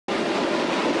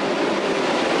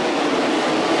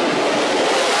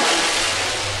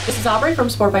is Aubrey from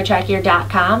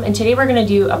sportbytrackgear.com, and today we're going to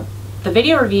do the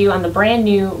video review on the brand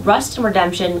new Rust and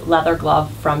Redemption leather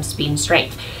glove from Speed and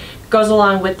Strength. It goes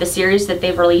along with the series that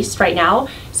they've released right now,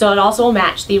 so it also will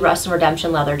match the Rust and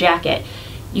Redemption leather jacket.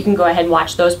 You can go ahead and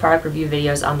watch those product review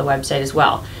videos on the website as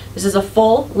well. This is a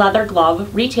full leather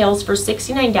glove, retails for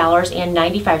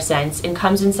 $69.95 and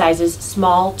comes in sizes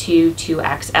small to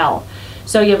 2XL.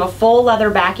 So you have a full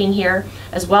leather backing here,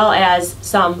 as well as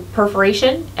some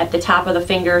perforation at the top of the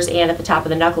fingers and at the top of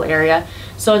the knuckle area.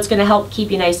 So it's going to help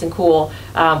keep you nice and cool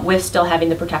with still having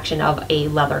the protection of a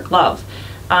leather glove.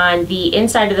 On the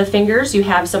inside of the fingers, you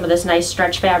have some of this nice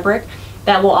stretch fabric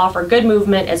that will offer good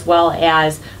movement as well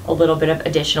as a little bit of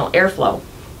additional airflow.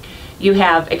 You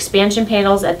have expansion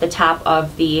panels at the top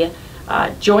of the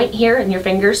joint here in your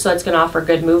fingers, so it's going to offer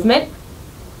good movement,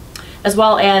 as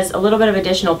well as a little bit of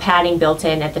additional padding built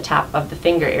in at the top of the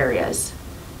finger areas.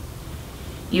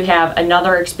 You have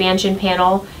another expansion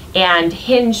panel and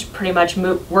hinge pretty much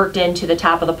worked into the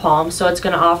top of the palm, so it's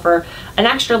going to offer an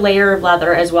extra layer of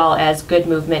leather as well as good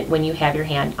movement when you have your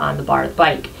hand on the bar of the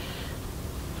bike.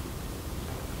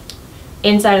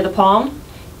 Inside of the palm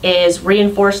is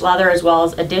reinforced leather as well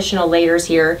as additional layers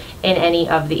here in any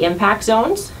of the impact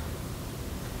zones,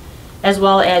 as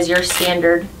well as your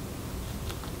standard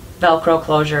Velcro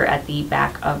closure at the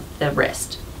back of the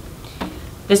wrist.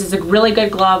 This is a really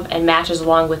good glove and matches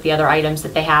along with the other items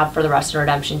that they have for the Rust and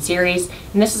Redemption series.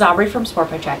 And this is Aubrey from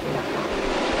sportbytrackgear.com.